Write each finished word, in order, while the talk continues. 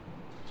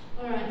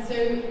Alright, so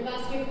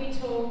last week we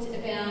talked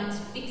about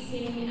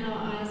fixing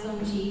our eyes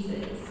on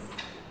Jesus.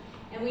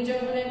 And we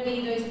don't want to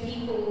be those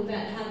people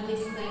that have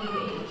this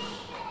language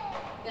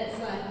that's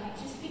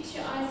like, just fix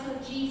your eyes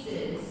on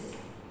Jesus,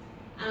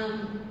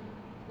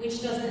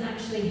 which doesn't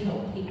actually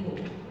help people.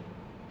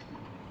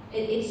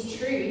 It's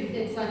truth.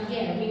 It's like,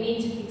 yeah, we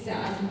need to fix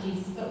our eyes on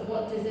Jesus, but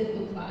what does it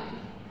look like?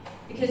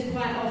 Because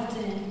quite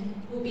often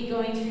we'll be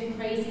going through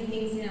crazy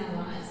things in our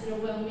lives, and a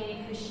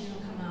well-meaning Christian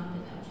will come up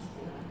and they'll just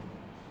be like,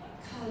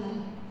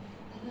 Carla,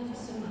 I love you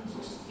so much,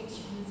 just fix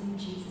your eyes on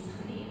Jesus,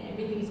 honey, and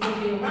everything's going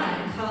to be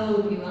alright. And Carla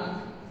will be like,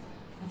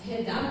 I've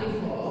heard that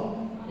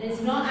before, and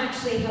it's not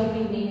actually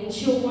helping me, and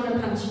she'll want to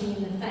punch me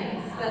in the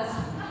face. That's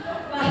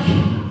like,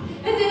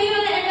 has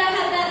anyone ever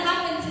had that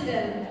happen to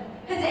them?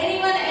 Has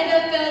anyone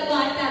ever felt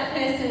like that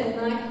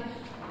person? Like,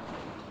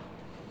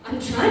 I'm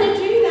trying to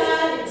do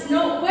that, it's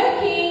not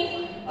working.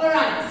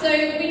 Alright, so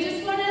we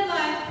just want to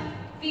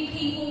be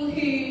people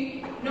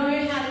who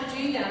know how to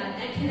do that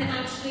and can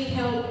actually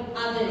help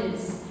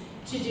others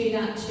to do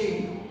that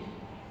too.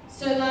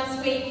 So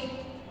last week,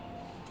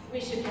 we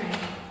should pray.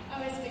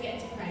 I always forget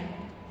to pray.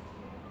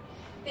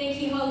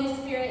 Thank you, Holy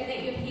Spirit,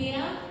 that you're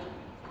here.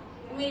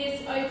 And we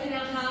just open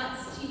our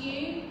hearts to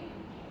you.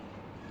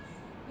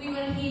 We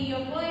want to hear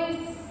your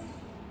voice.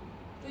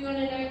 We want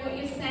to know what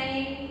you're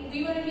saying.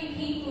 We want to be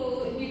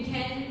people who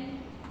can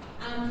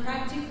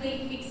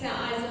practically fix our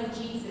eyes on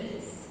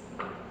Jesus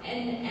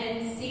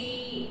and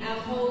see our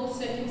whole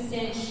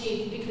circumstance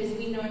shift because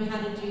we know how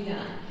to do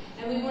that.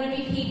 And we want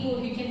to be people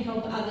who can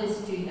help others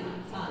do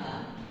that,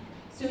 Father.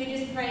 So we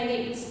just pray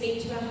that you'd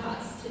speak to our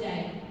hearts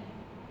today.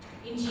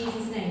 In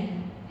Jesus'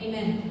 name,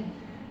 amen.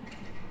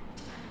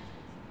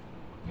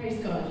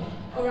 Praise God.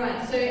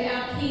 Alright, so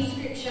our key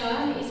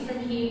scripture is from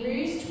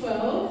Hebrews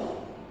 12,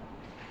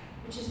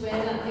 which is where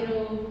that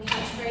little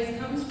catchphrase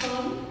comes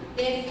from.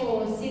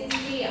 Therefore, since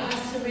we are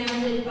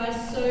surrounded by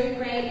so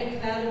great a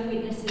cloud of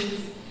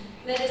witnesses,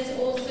 let us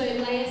also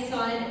lay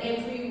aside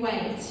every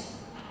weight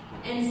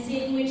and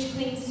sin which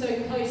clings so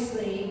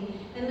closely,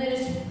 and let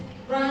us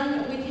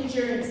run with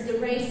endurance the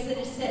race that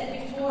is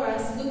set before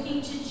us,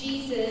 looking to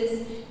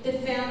Jesus, the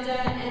founder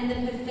and the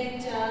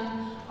perfecter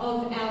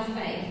of our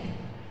faith.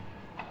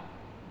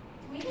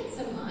 Can we get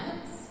some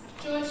lights?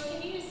 George,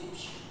 can you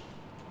just...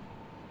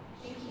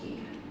 Thank you.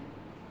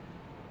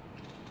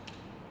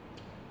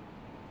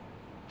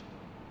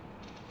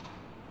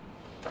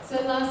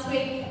 So last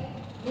week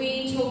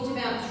we talked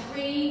about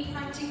 3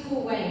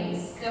 practical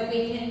ways that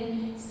we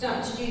can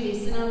start to do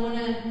this, and I want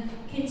to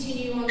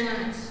continue on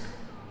that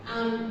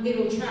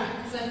little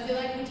track because I feel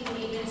like we didn't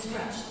even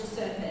scratch the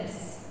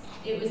surface.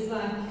 It was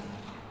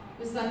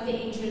like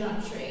the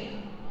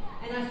introductory,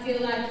 and I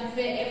feel like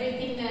for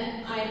everything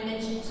that I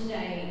mentioned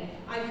today,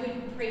 I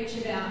could preach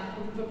about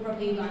for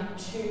probably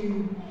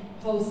 2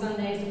 whole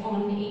Sundays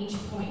on each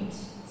point.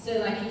 So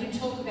you could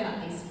talk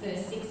about this for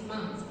 6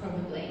 months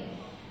probably.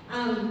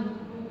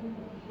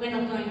 We're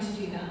not going to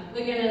do that.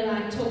 We're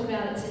going to talk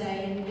about it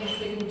today, and next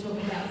week we'll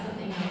talk about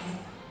something else.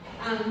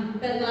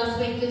 But last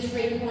week, the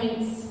 3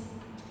 points,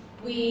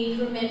 we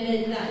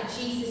remembered that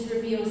Jesus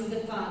reveals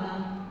the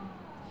Father.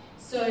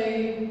 So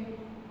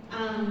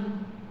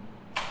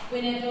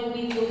whenever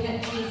we look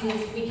at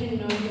Jesus, we can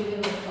know the will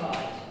of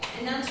God.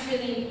 And that's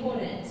really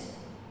important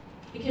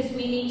because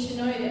we need to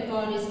know that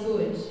God is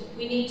good.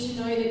 We need to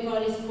know that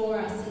God is for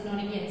us and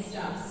not against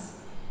us.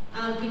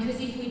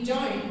 Because if we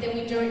don't, then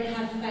we don't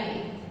have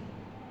faith.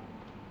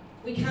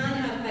 We can't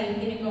have faith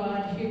in a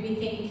God who we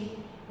think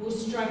will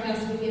strike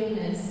us with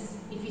illness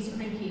if he's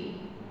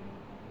cranky.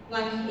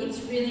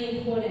 It's really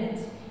important.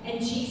 And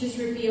Jesus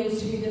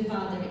reveals who the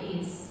Father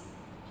is.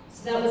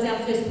 So that was our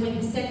first point.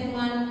 The second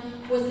one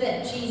was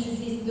that Jesus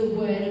is the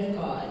Word of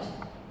God.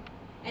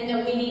 And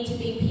that we need to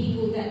be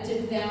people that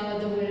devour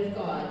the Word of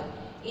God.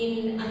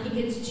 In, I think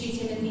it's 2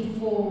 Timothy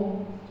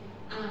 4,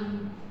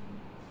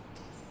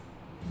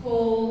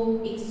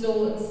 Paul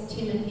exhorts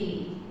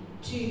Timothy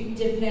to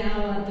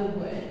devour the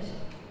Word.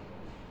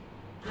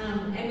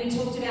 And we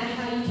talked about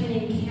how you can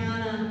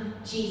encounter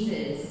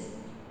Jesus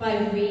by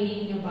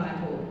reading your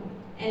Bible.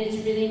 And it's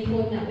really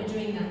important that we're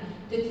doing that.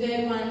 The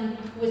third one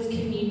was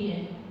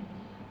communion.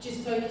 Just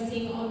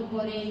focusing on the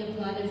body and the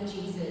blood of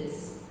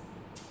Jesus.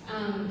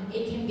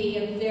 It can be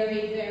a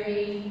very,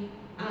 very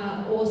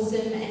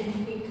awesome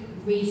and quick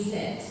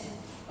reset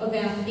of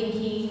our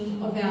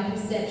thinking, of our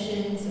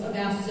perceptions, of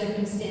our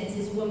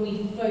circumstances when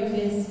we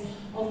focus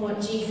on what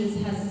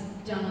Jesus has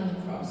done on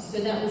the cross. So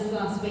that was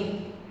last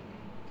week.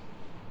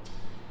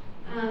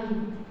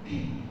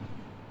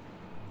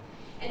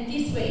 And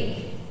this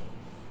week,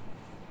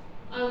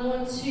 I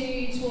want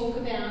to talk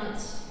about,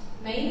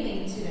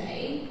 mainly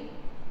today,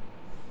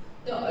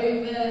 the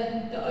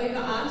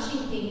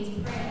overarching thing is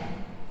prayer.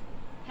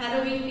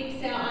 How do we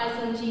fix our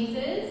eyes on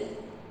Jesus?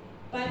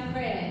 By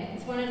prayer.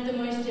 It's one of the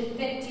most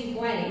effective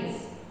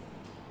ways.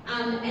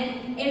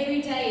 And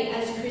every day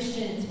as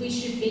Christians, we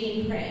should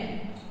be in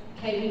prayer.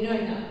 Okay, we know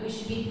that. We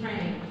should be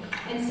praying.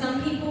 And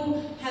some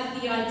people have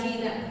the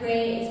idea that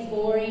prayer is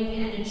boring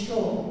and a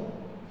chore.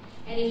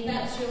 And if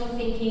that's your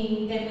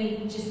thinking, then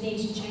we just need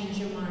to change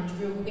your mind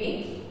real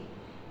quick.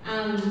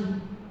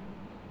 And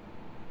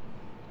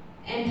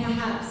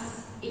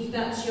perhaps if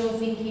that's your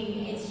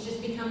thinking, it's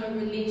just become a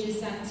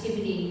religious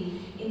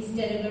activity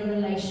instead of a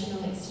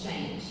relational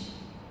exchange.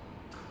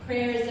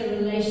 Prayer is a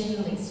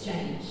relational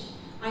exchange.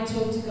 I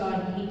talk to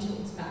God and He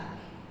talks back.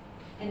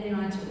 And then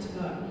I talk to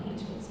God and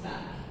He talks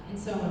back. And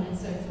so on and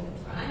so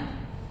forth, right?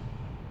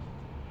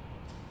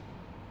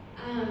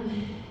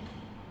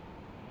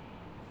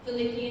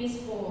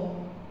 Philippians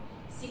 4,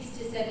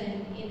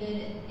 6-7 in the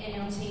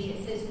NLT,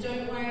 it says,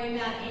 don't worry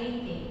about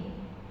anything.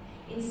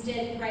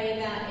 Instead, pray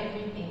about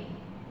everything.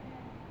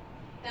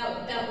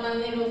 That one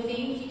little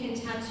thing, if you can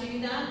tattoo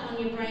that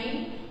on your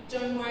brain,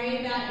 don't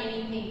worry about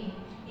anything.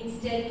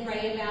 Instead,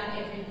 pray about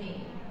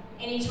everything.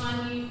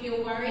 Anytime you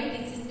feel worried,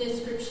 this is the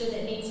scripture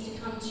that needs to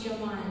come to your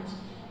mind.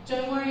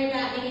 Don't worry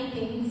about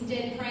anything.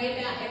 Instead, pray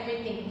about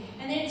everything.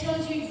 And then it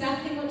tells you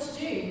exactly what to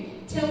do.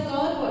 Tell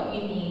God what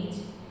you need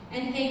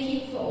and thank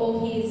Him for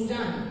all He has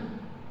done.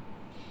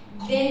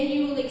 Then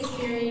you will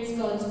experience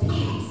God's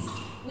peace,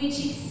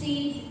 which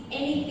exceeds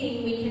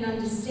anything we can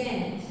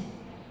understand.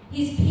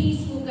 His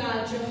peace will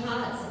guard your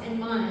hearts and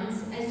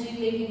minds as you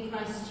live in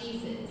Christ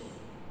Jesus.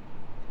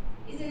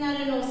 Isn't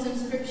that an awesome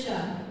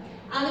scripture?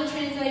 Other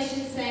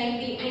translations say,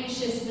 be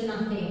anxious for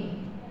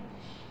nothing.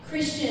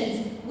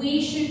 Christians,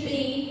 we should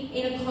be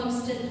in a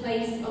constant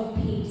place of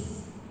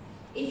peace.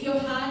 If your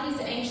heart is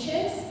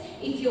anxious,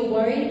 if you're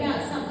worried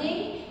about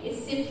something,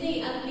 it's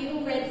simply a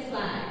little red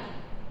flag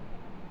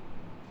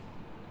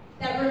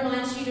that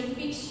reminds you to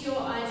fix your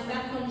eyes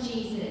back on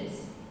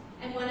Jesus.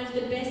 And one of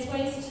the best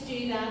ways to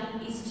do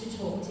that is to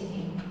talk to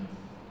Him.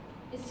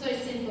 It's so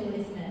simple,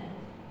 isn't it?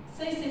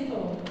 So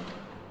simple.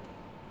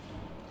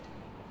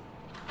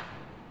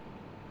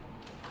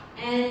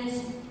 And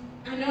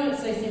I know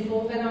it's so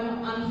simple, but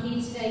I'm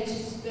here today to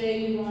spur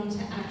you on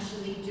to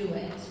actually do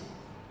it.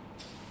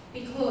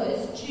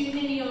 Because too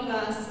many of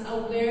us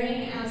are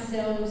wearing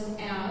ourselves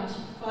out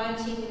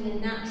fighting in the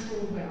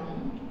natural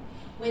realm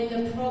when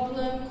the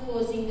problem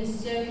causing the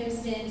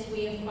circumstance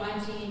we are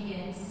fighting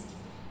against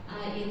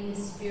are in the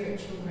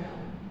spiritual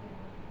realm.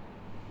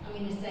 I'm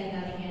going to say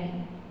that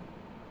again.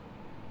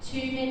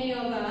 Too many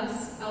of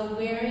us are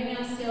wearing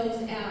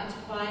ourselves out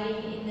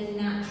fighting in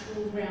the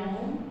natural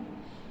realm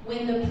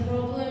when the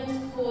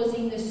problems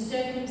causing the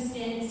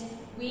circumstance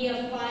we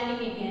are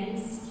fighting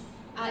against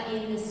are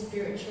in the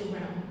spiritual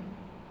realm.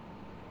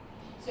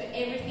 So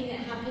everything that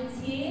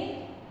happens here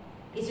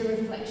is a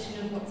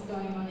reflection of what's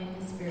going on in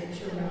the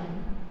spiritual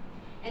realm.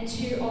 And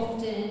too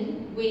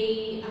often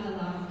we are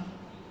like,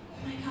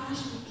 oh my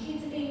gosh, my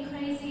kids are being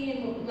crazy,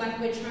 and like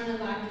we're trying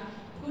to like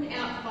put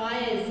out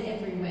fires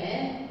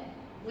everywhere,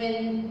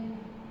 when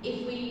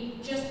if we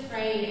just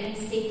pray and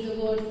seek the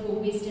Lord for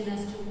wisdom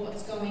as to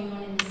what's going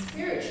on in the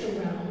spiritual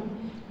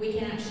realm, we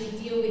can actually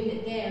deal with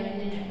it there,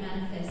 and then it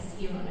manifests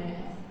here on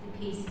earth, the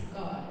peace of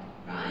God,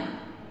 right?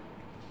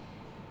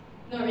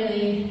 Not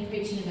really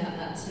preaching about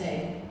that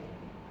today.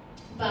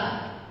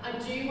 But I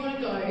do want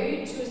to go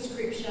to a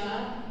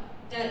scripture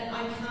that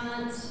I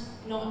can't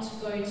not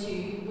go to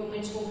when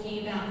we're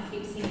talking about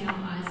fixing our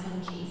eyes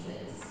on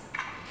Jesus.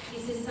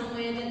 This is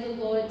somewhere that the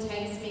Lord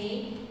takes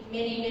me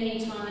many,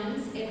 many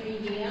times every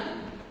year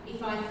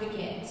if I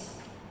forget.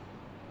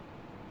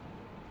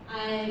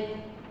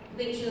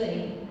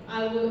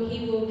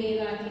 He will be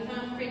like, if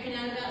I'm freaking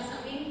out about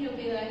something, he'll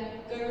be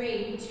like, go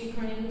read 2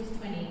 Chronicles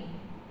 20.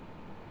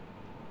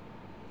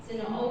 It's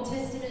an Old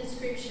Testament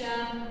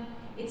scripture.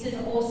 It's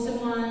an awesome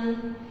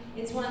one.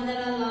 It's one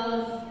that I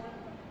love.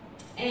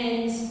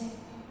 And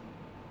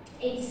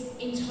it's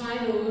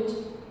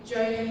entitled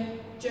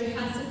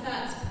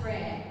Jehoshaphat's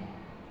Prayer.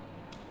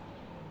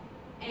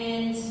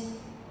 And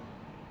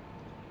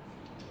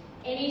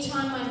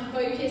anytime my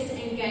focus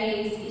and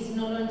gaze is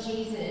not on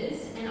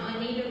Jesus and I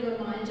need a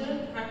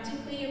reminder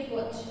practically of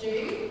what to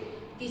do,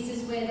 this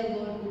is where the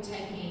Lord will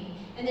take me.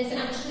 And there's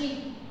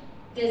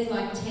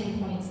like 10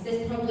 points.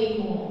 There's probably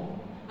more.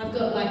 I've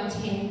got like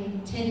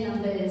 10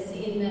 numbers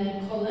in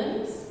the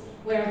columns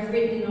where I've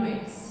written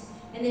notes.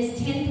 And there's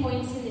 10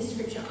 points in this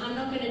scripture. I'm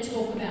not going to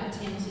talk about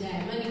 10 today.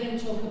 I'm only going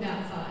to talk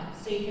about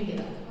 5. So you can be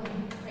like, oh,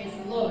 praise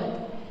the Lord.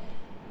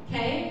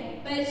 Okay?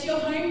 But it's your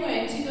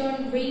homework to go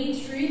and read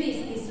through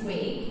this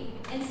week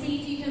and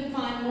see if you can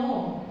find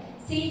more.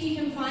 See if you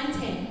can find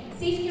 10.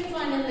 See if you can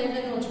find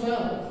 11 or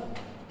 12.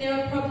 There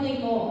are probably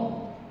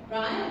more,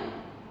 right?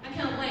 I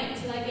can't wait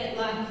till I get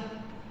like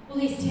all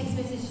these text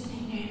messages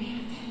saying,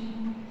 Naomi,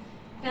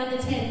 I found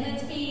the 10.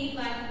 Let's be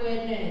like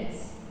word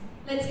nerds.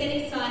 Let's get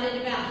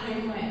excited about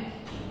homework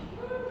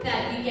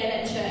that you get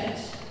at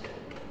church,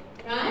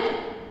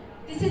 right?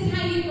 This is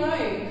how you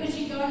grow, because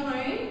you go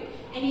home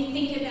and you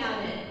think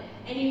about it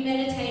and you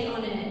meditate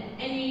on it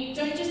and you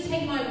don't just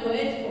take my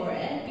word for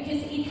it,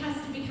 because it has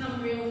to become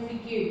real for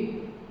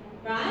you,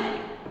 right?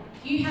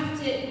 You have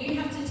to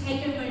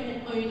take it home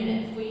and own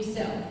it for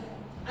yourself.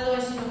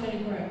 Otherwise, you're not going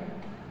to grow.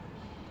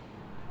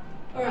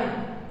 All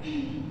right.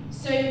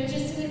 So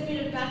just a little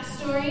bit of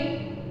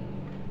backstory.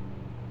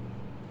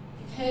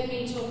 You've heard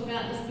me talk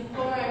about this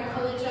before, I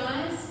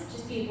apologise.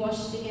 Just be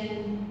washed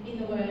again in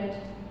the Word.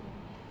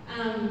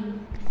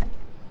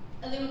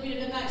 A little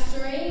bit of a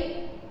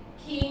backstory.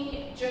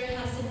 King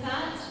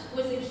Jehoshaphat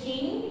was a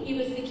king. He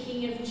was the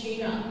king of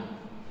Judah.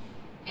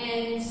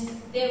 And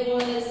there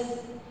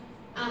was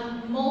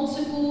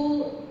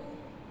multiple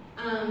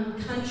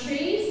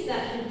countries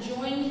that had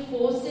joined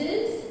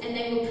forces and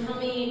they were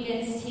coming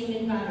against him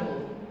in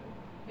battle.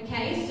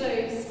 Okay,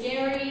 so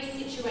scary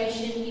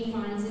situation he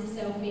finds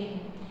himself in.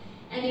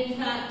 And in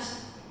fact,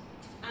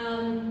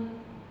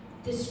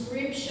 the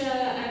scripture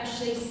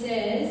actually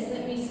says,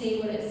 let me see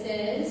what it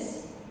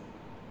says.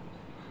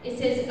 It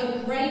says,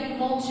 a great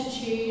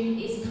multitude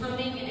is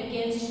coming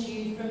against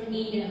you from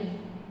Edom.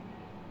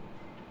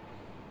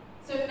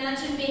 So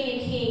imagine being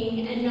a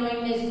king and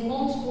knowing there's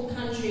multiple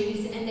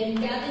countries and they've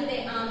gathered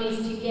their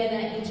armies together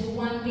into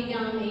one big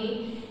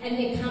army and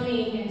they're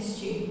coming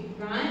against you,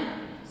 right?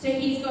 So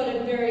he's got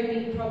a very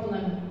big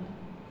problem.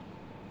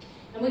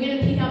 And we're going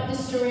to pick up the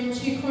story in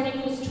 2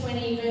 Chronicles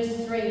 20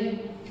 verse 3.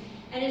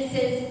 And it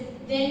says,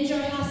 then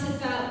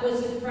Jehoshaphat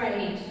was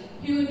afraid.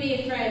 Who would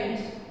be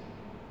afraid?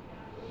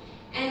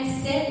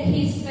 And set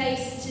his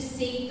face to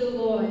seek the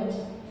Lord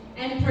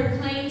and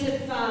proclaimed a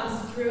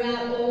fast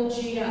throughout all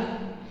Judah.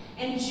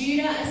 And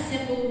Judah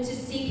assembled to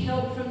seek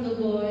help from the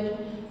Lord.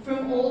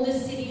 From all the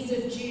cities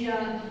of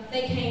Judah,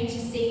 they came to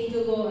seek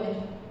the Lord.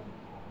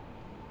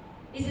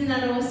 Isn't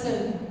that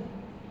awesome?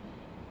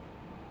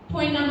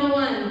 Point number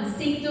 1,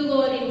 seek the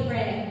Lord in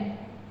prayer.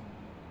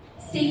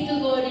 Seek the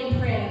Lord in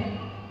prayer.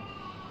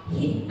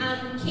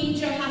 King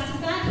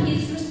Jehoshaphat,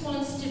 his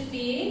response to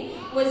fear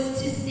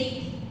was to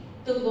seek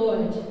the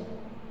Lord.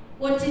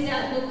 What did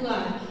that look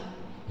like?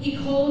 He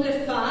called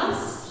a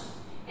fast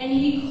and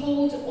he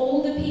called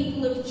all the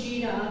people of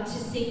Judah to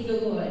seek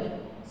the Lord.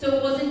 So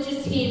it wasn't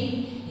just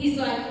him. He's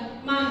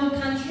like, my whole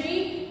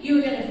country,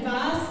 you're going to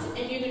fast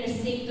and you're going to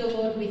seek the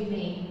Lord with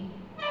me.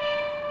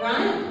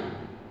 Right?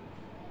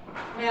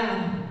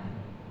 Wow.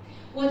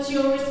 What's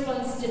your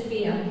response to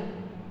fear?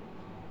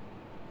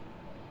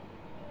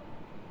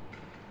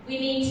 We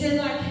need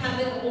to have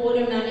an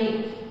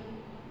automatic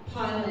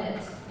pilot,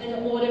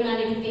 an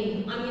automatic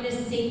thing. I'm going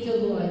to seek the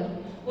Lord.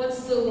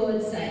 What's the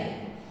Lord say?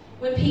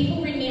 When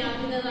people ring me up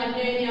and they're like,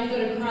 Naomi, I've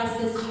got a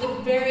crisis,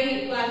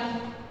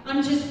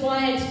 I'm just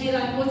wired to be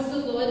like, what's the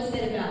Lord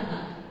said about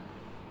that?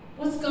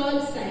 What's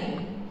God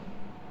saying?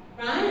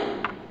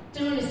 Right?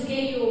 Don't want to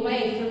scare you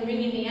away from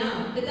ringing me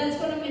up, but that's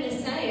what I'm going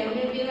to say. I'm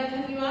going to be like,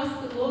 have you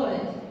asked the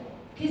Lord?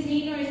 Because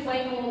he knows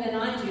way more than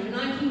I do, and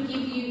I can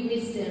give you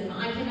wisdom.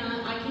 I can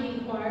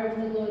inquire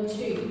of the Lord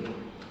too.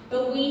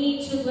 But we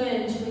need to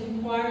learn to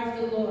inquire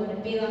of the Lord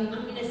and be like,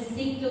 I'm going to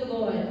seek the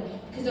Lord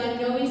because I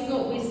know he's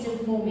got wisdom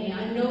for me.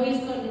 I know he's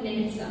got an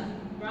answer,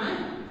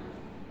 right?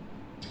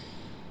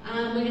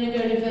 We're going to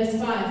go to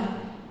verse 5.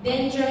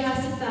 Then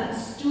Jehoshaphat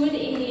stood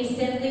in the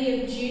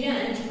assembly of Judah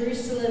and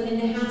Jerusalem in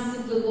the house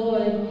of the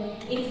Lord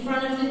in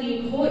front of the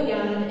new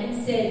courtyard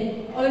and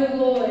said, O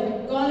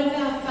Lord, God of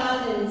our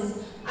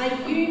fathers,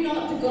 are you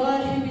not the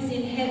God who is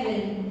in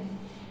heaven?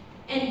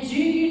 And do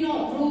you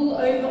not rule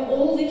over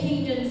all the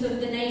kingdoms of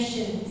the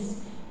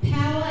nations?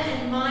 Power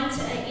and might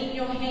are in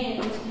your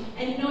hand,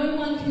 and no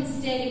one can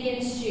stand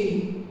against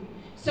you.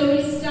 So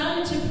he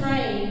started to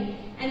pray,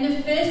 and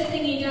the first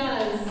thing he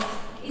does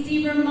is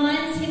he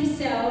reminds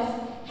himself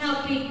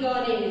how big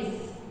God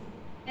is.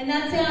 And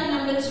that's our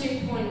number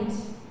 2 point.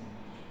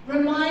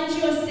 Remind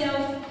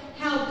yourself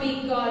how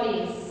big God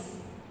is.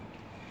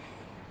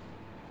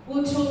 We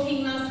were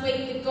talking last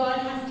week that God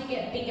has to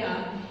get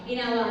bigger in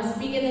our lives,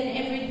 bigger than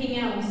everything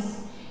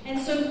else. And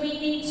so we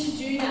need to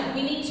do that.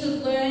 We need to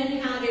learn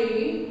how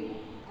to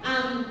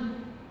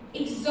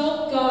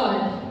exalt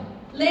God.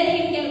 Let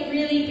him get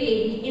really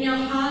big in our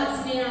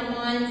hearts, in our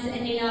minds,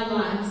 and in our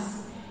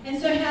lives. And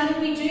so how do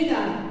we do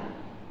that?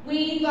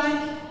 We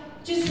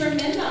just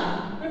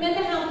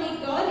remember how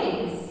big God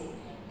is.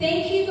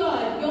 Thank you,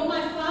 God, you're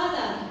my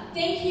Father.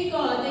 Thank you,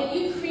 God, that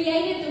you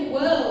created the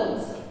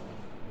world.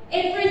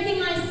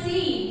 Everything I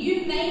see,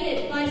 you made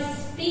it by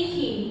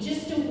speaking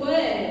just a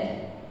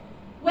word.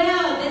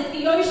 Wow, there's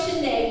the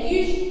ocean there.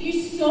 You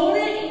saw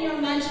it in your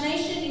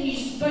imagination and you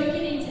spoke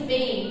it into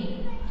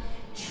being.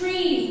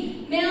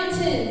 Trees,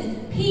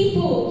 mountains,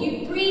 people,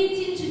 you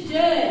breathed into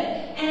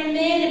dirt and a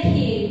man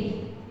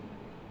appeared.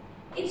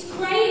 It's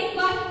great.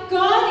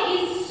 God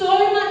is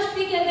so much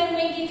bigger than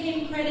we give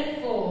him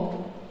credit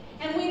for.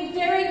 And we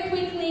very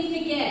quickly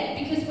forget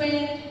because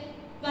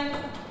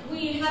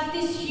we have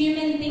this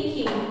human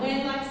thinking.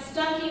 We're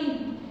stuck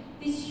in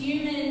this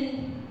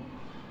human,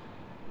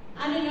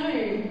 I don't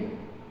know.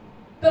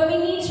 But we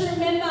need to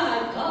remember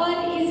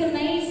God is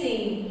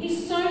amazing.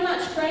 He's so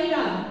much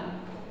greater.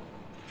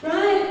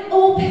 Right?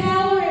 All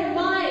power and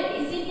might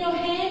is in your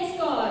hands,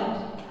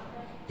 God.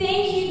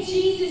 Thank you,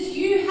 Jesus.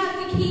 You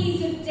have the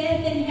keys of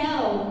death and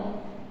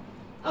hell.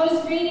 I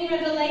was reading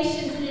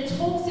Revelations and it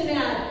talks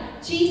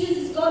about Jesus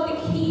has got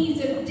the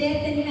keys of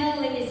death and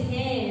hell in his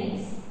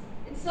hands.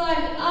 It's like,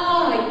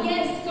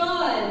 yes,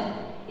 God.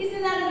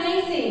 Isn't that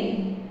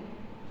amazing?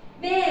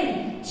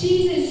 Man,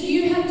 Jesus,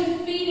 you have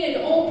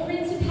defeated all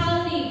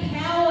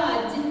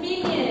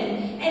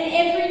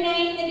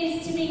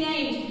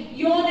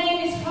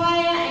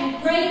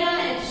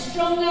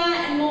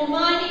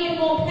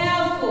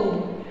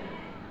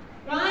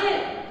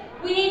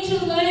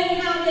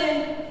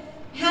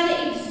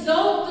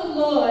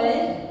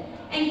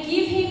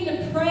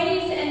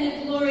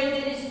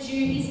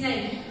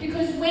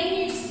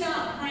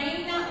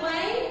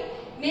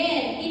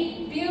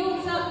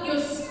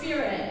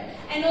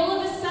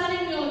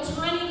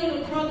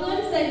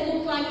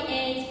like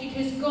ants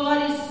because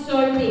God is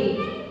so big.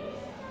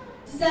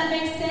 Does that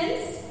make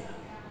sense?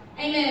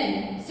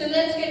 Amen. So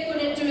let's get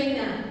good at doing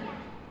that.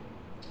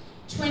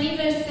 20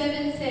 verse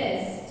 7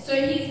 says, so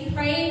he's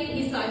prayed,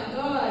 he's like,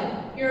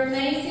 God, you're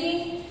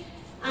amazing.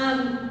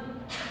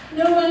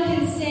 No one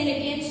can stand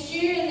against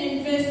you.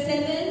 And then verse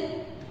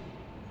 7,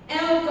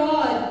 our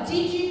God,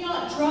 did you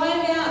not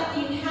drive out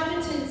the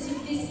inhabitants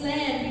of this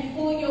land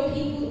before your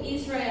people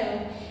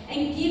Israel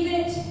and give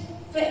it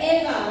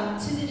forever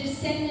to the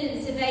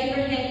descendants of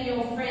Abraham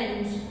your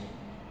friend?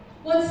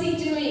 What's he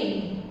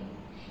doing?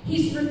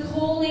 He's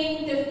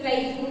recalling the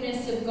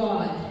faithfulness of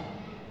God.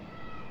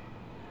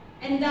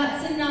 And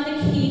that's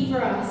another key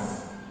for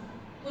us.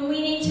 When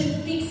we need to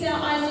fix our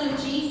eyes on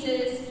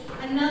Jesus,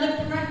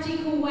 another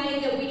practical way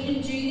that we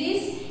can do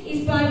this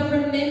is by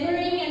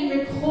remembering and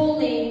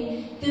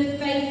recalling the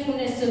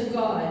faithfulness of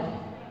God.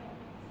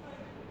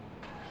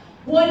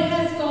 What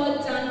has God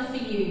done for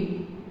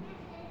you?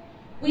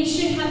 We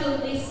should have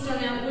a list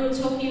on our, we were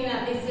talking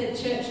about this at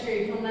church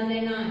group on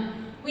Monday night.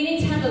 We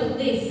need to have a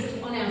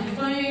list on our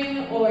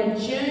phone or a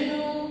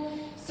journal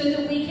so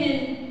that we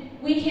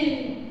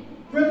can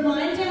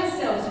remind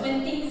ourselves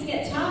when things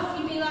get tough.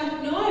 You'd be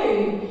like,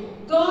 no,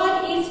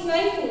 God is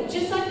faithful.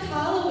 Just like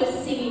Carla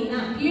was singing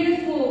that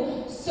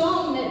beautiful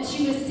song that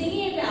she was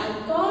singing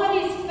about. God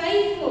is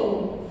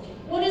faithful.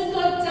 What has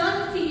God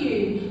done for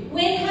you?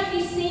 When have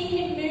you seen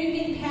him move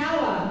in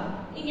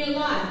power in your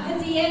life?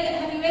 Have you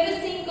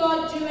ever seen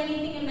God do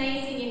anything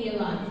amazing in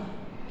your life?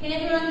 Can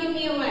everyone give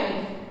me a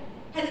wave?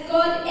 Has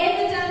God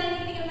ever done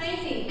anything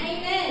amazing?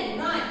 Amen.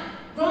 Right.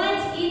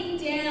 Write it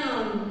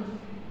down.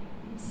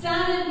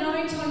 Start a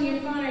note on your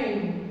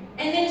phone.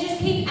 And then just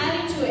keep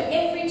adding to it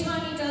every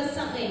time he does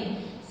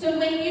something. So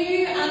when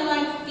you are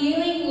like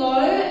feeling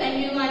low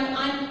and you're like,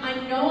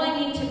 I know I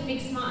need to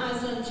fix my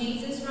eyes on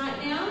Jesus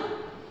right now,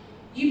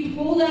 you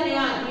pull that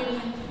out and you're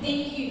like,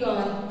 thank you,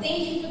 God.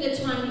 Thank you for the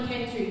time you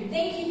came through.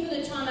 Thank you for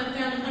the time I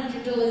found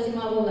 $100 in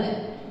my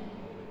wallet.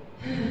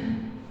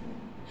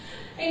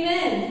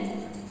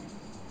 Amen.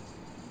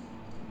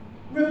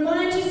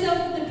 Remind yourself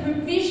of the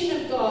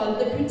provision of God,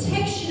 the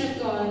protection of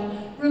God.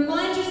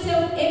 Remind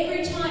yourself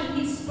every time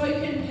he's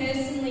spoken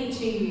personally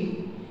to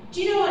you.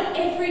 Do you know what?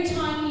 Every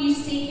time you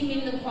see him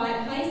in the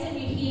quiet place and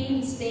you hear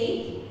him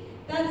speak,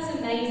 that's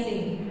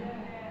amazing.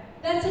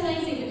 That's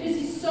amazing because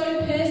he's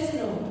so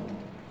personal.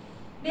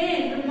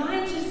 Man,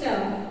 remind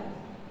yourself.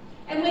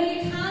 And when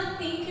you can't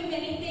think of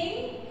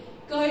anything,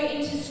 go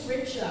into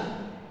Scripture.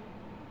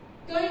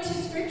 Go into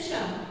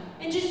Scripture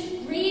and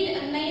just read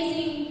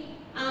amazing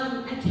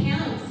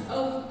accounts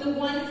of the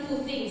wonderful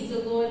things the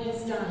Lord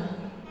has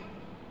done.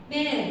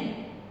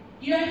 Man,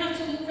 you don't have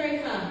to look very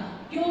far.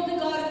 You're the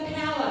God of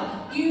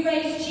power. You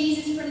raised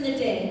Jesus from the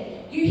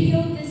dead. You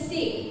healed the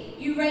sick.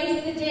 You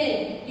raised the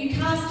dead. You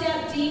cast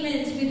out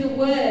demons with a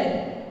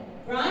word.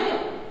 Right?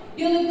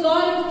 You're the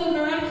God of the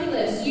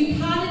miraculous. You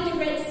parted the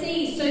Red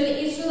Sea so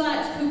the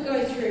Israelites could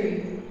go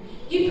through.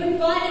 You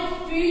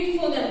provided food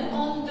for them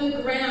on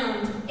the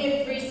ground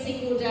every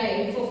single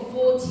day for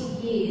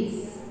 40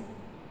 years.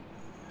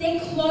 Their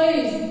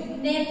clothes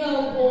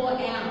never wore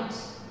out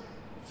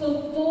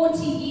for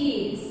 40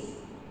 years.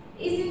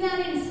 Isn't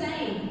that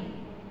insane?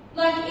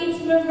 Like, it's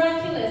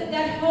miraculous.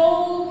 That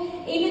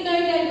whole, even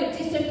though they were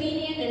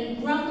disobedient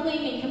and grumbling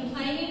and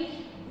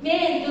complaining,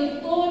 man,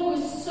 the Lord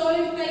was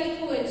so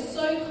faithful and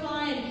so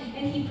kind,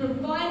 and he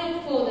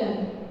provided for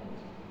them.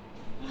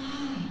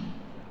 Wow.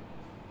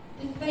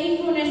 The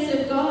faithfulness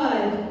of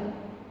God.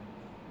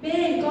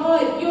 Man,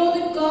 God, you're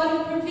the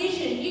God of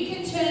provision. You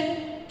can turn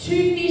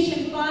 2 fish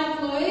and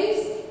 5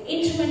 loaves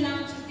into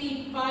enough to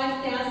feed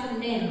 5,000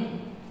 men.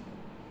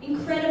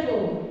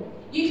 Incredible.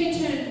 You can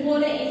turn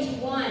water into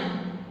wine.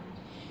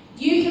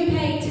 You can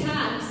pay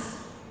tax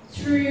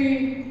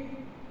through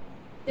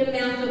the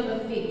mouth of a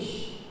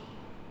fish.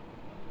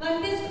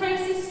 Like, there's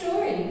crazy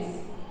stories.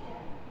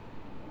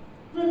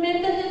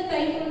 Remember the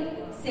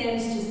faithful...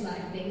 Sam's just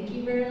like, thank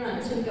you very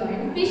much. I'm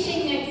going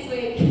fishing next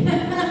week.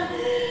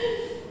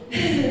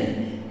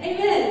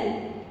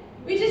 Amen.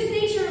 We just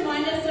need to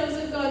remind ourselves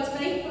of God's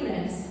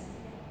faithfulness.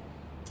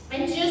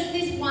 And just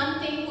this one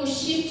thing will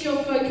shift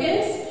your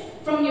focus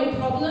from your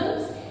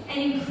problems and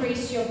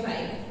increase your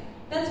faith.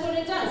 That's what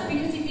it does.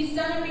 Because if he's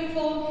done it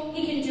before,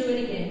 he can do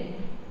it again.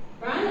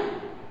 Right?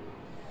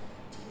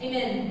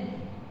 Amen.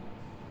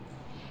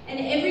 And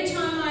every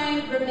time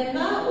I remember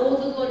all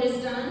the Lord has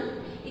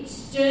done, it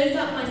stirs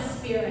up my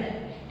spirit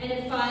and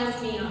it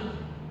fires me up.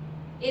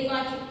 It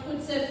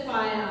puts a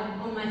fire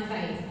on my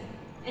faith.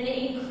 And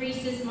it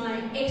increases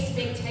my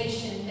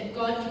expectation that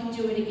God can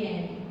do it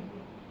again.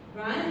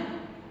 Right?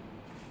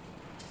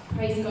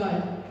 Praise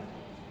God.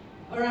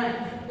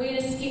 Alright, we're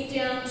going to skip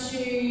down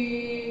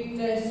to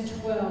verse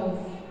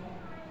 12.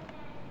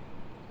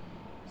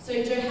 So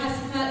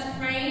Jehoshaphat's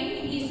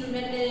praying. He's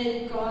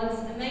remembered God's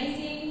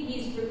amazing.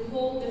 He's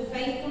recalled the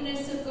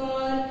faithfulness of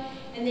God.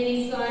 And then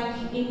he's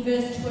like, in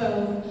verse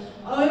 12,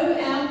 "O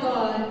our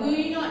God, will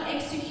you not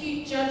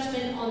execute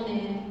judgment on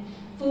them?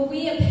 For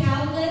we are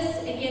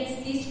powerless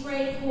against this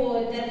great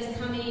horde that is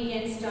coming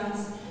against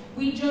us.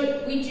 We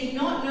do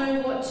not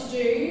know what to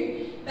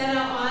do, but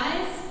our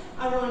eyes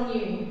are on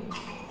you.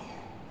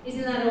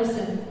 Isn't that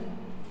awesome?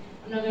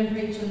 I'm not going to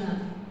preach on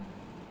that.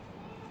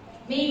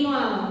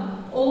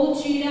 Meanwhile, all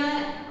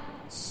Judah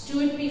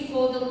stood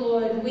before the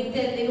Lord with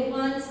their little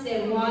ones,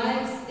 their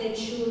wives, their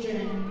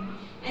children.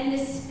 And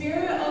the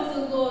Spirit of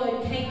the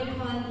Lord came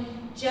upon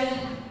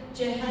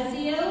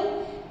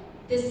Jahaziel,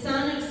 the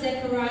son of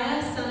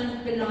Zechariah, son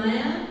of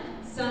Benaiah,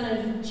 son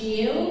of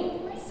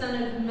Jeiel,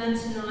 son of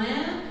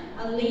Mattaniah,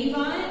 a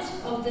Levite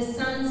of the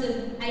sons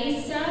of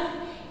Asaph,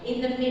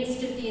 in the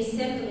midst of the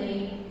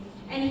assembly.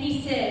 And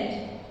he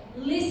said,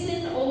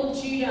 "Listen, all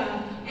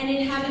Judah and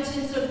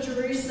inhabitants of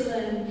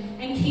Jerusalem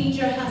and King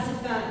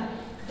Jehoshaphat.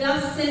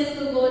 Thus says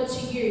the Lord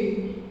to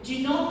you, do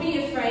not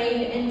be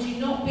afraid and do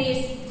not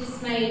be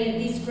dismayed at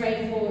this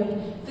great horde,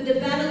 for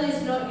the battle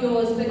is not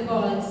yours but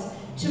God's.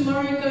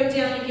 Tomorrow go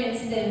down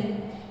against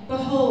them.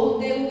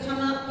 Behold, they will come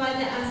up by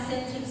the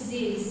ascent of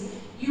Ziz.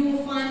 You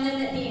will find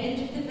them at the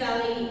end of the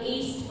valley,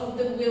 east of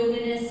the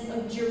wilderness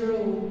of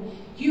Jeruel.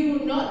 You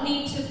will not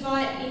need to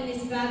fight in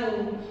this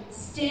battle.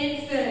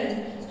 Stand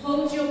firm,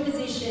 hold your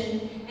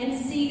position, and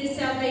see the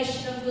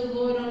salvation of the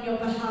Lord on your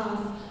behalf,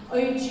 O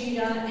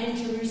Judah and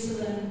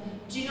Jerusalem.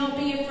 Do not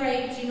be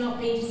afraid, do not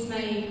be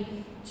dismayed.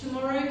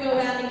 Tomorrow go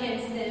out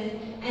against them,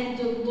 and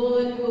the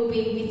Lord will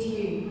be with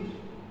you."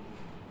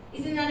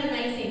 Isn't that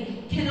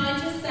amazing? Can I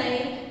just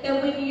say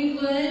that when you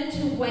learn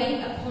to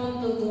wait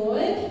upon the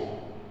Lord,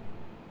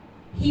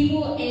 He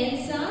will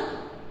answer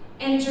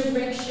and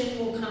direction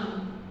will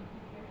come.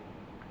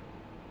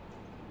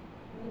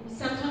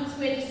 Sometimes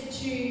we're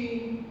just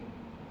too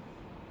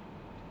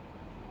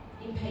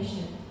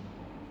impatient.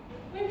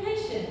 We're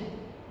impatient.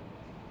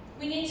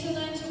 We need to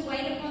learn to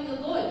wait upon the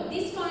Lord.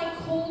 This guy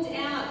called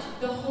out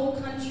the whole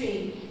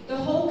country. The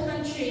whole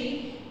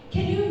country.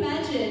 Can you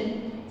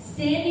imagine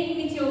standing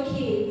with your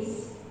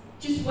kids,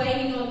 just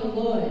waiting on the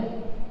Lord?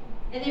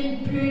 And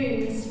then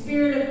boom, the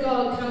Spirit of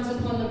God comes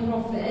upon the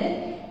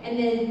prophet, and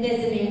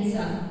there's an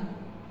answer.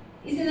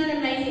 Isn't that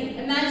amazing?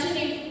 Imagine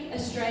if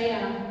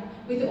Australia,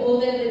 with all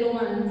their little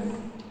ones.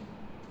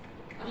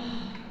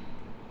 Oh,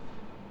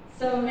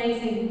 so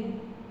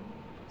amazing.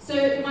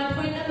 So my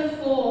point number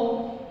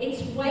 4,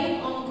 it's wait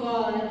on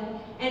God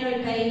and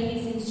obey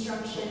His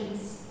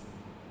instructions.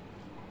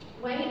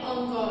 Wait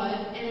on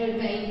God and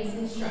obey His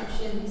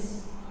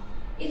instructions.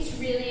 It's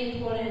really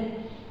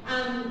important.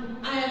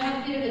 I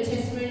have a bit of a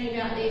testimony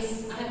about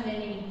this. I have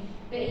many,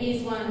 but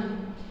here's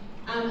one.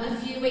 A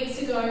few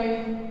weeks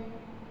ago,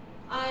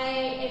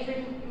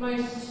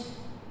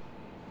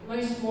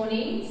 most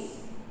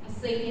mornings, I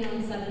sleep in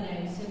on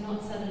Saturday, so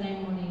not Saturday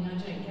morning, I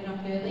don't get up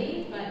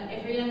early, but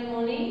every other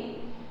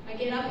morning, I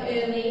get up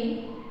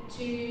early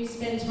to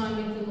spend time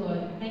with the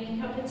Lord. Make a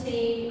cup of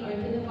tea,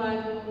 open the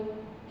Bible,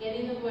 get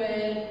in the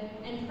Word,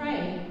 and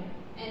pray,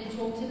 and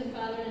talk to the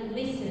Father and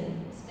listen.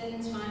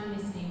 Spend time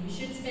listening. We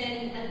should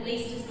spend at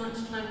least as much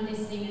time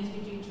listening as we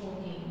do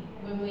talking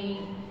when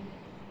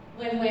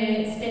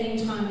we're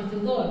spending time with the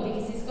Lord,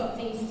 because He's got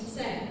things to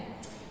say.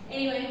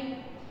 Anyway,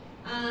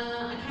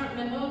 I can't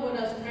remember what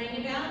I was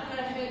praying about, but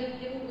I heard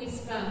a little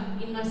whisper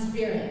in my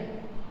spirit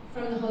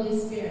from the Holy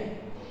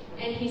Spirit.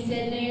 And He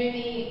said,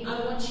 "Naomi, I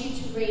want you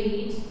to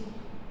read,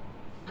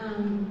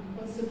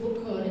 what's the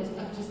book called?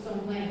 I've just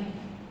gone blank.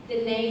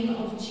 The Name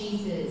of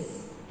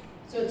Jesus."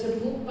 So it's a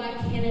book by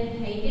Kenneth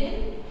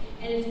Hagin,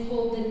 and it's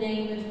called The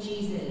Name of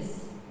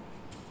Jesus.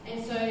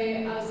 And so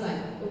I was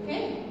like,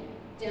 okay.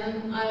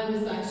 I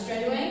was like,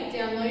 straight away,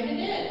 downloaded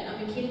it.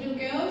 I'm a Kindle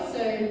girl, so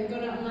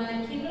got it on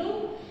my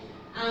Kindle.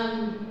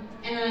 And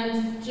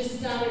I just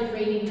started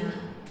reading that.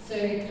 So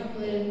a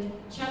couple of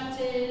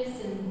chapters,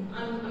 and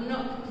I'm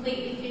not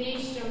completely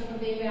finished. I'm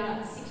probably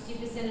about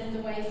 60% of the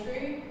way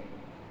through.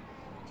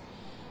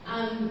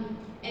 And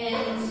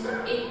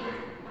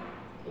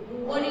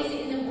what is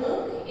in the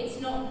book,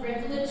 it's not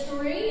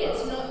revelatory,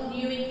 it's not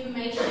new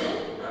information,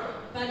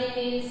 but it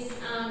is,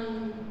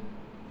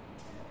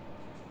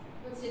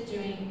 what's it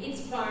doing?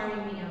 It's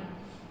firing me up.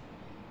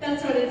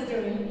 That's what it's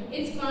doing.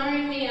 It's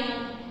firing me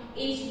up.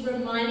 It's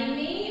reminding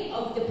me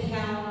of the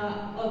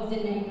power of the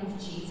name of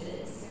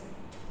Jesus.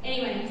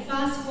 Anyway,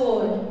 fast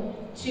forward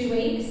 2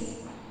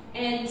 weeks,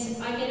 and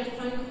I get a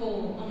phone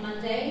call on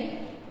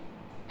Monday,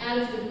 out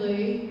of the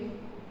blue,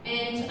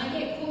 and I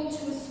get called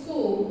to a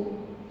school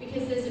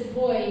because there's a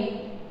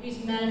boy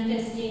who's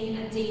manifesting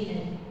a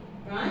demon,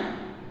 right?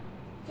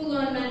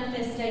 Full-on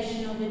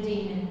manifestation of a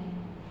demon.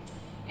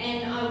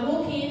 And I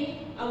walk in,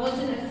 I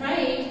wasn't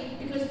afraid,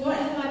 because what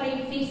have I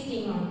been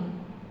feasting on?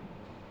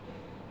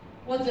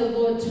 What the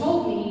Lord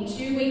told me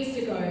 2 weeks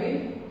ago,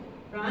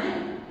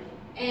 right?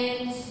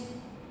 And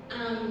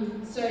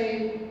so,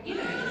 you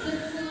know, it's a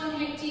full-on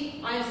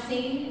hectic. I've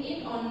seen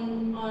it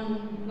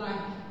on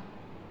like,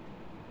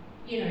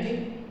 you know,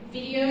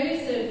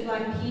 videos of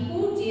like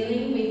people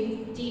dealing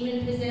with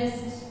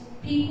demon-possessed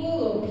people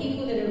or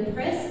people that are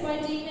oppressed by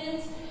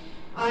demons.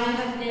 I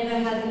have never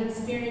had the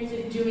experience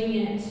of doing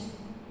it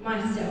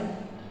myself,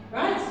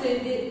 right? So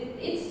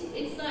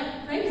it's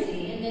like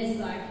crazy, and there's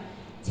like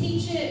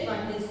teacher,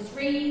 like there's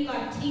 3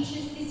 like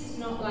teachers. This is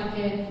not like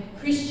a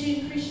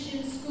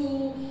Christian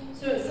school,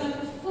 so it's like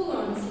a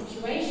full-on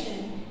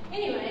situation.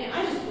 Anyway,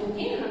 I just walk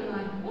in and I'm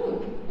like,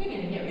 oh, we're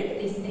going to get rid of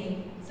this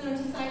thing. So I'm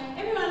just like,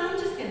 everyone, I'm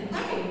just going to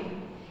pray.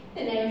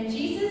 In the name of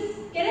Jesus,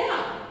 get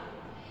out.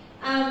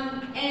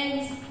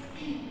 And,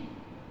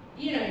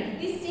 you know,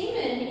 this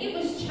demon, it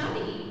was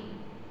chubby.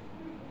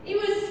 It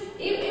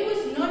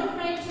was not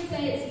afraid to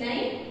say its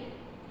name.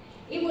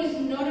 It was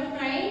not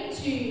afraid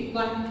to,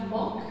 like,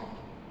 mock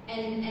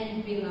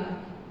and be like,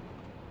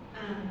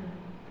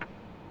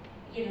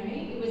 you know,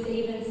 it was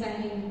even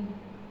saying,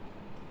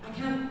 I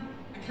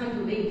can't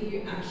believe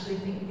you actually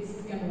think this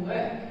is going to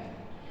work.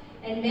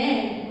 And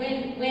man,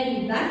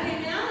 when that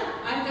came out,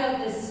 I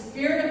felt the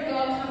Spirit of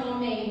God come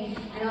on me,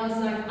 and I was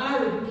like,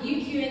 I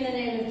rebuke you in the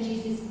name of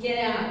Jesus, get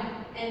out.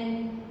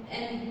 And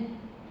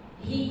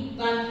he,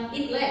 like,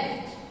 it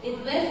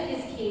left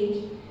this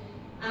kid,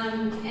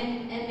 and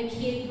the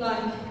kid,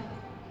 like,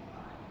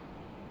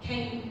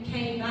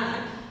 came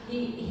back.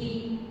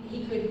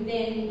 He could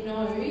then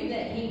know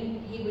that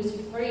he was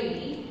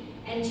free,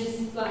 and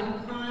just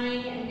like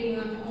crying and being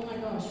like, oh my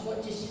gosh,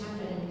 what just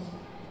happened?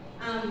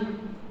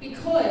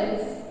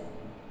 Because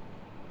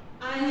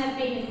I had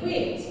been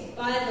equipped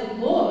by the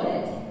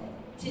Lord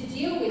to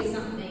deal with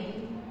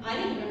something. I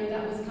didn't know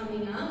that was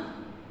coming up,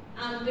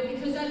 but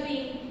because I'd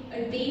been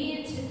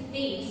obedient to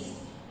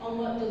feast on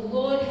what the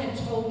Lord had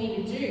told me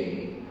to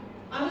do,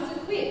 I was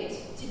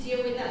equipped to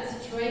deal with that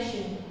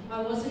situation.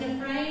 I wasn't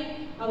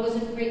afraid, I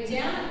wasn't freaked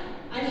out,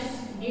 I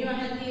just knew I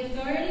had the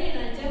authority and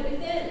I dealt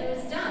with it and it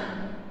was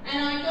done.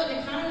 And I got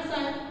the car and was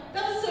like,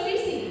 that was so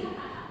easy.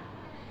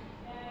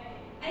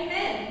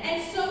 Amen.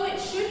 And so it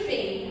should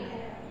be.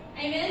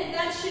 Amen.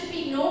 That should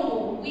be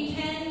normal. We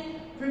can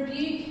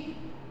rebuke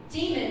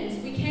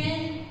demons. We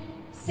can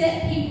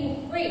set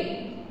people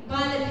free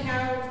by the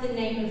power of the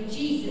name of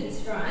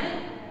Jesus,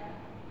 right?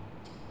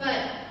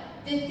 But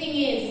the thing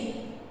is,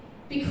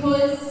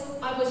 because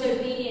I was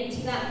obedient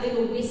to that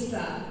little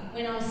whisper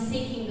when I was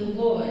seeking the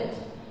Lord,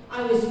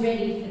 I was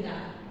ready for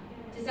that.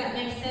 Does that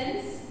make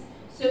sense?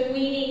 So we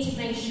need to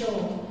make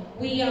sure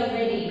we are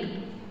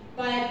ready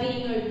by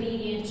being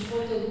obedient to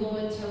what the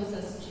Lord tells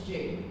us to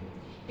do.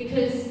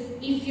 Because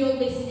if you're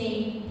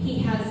listening, He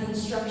has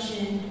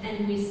instruction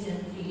and wisdom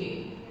for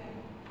you.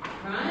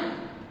 Right?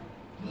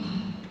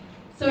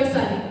 So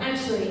exciting.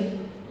 Actually,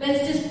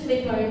 let's just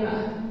flip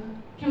over.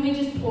 Can we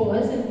just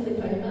pause and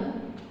flip over?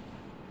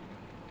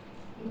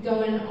 I'm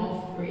going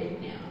off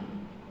grid now.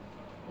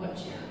 Watch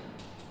out.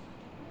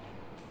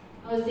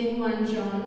 I was in 1 John.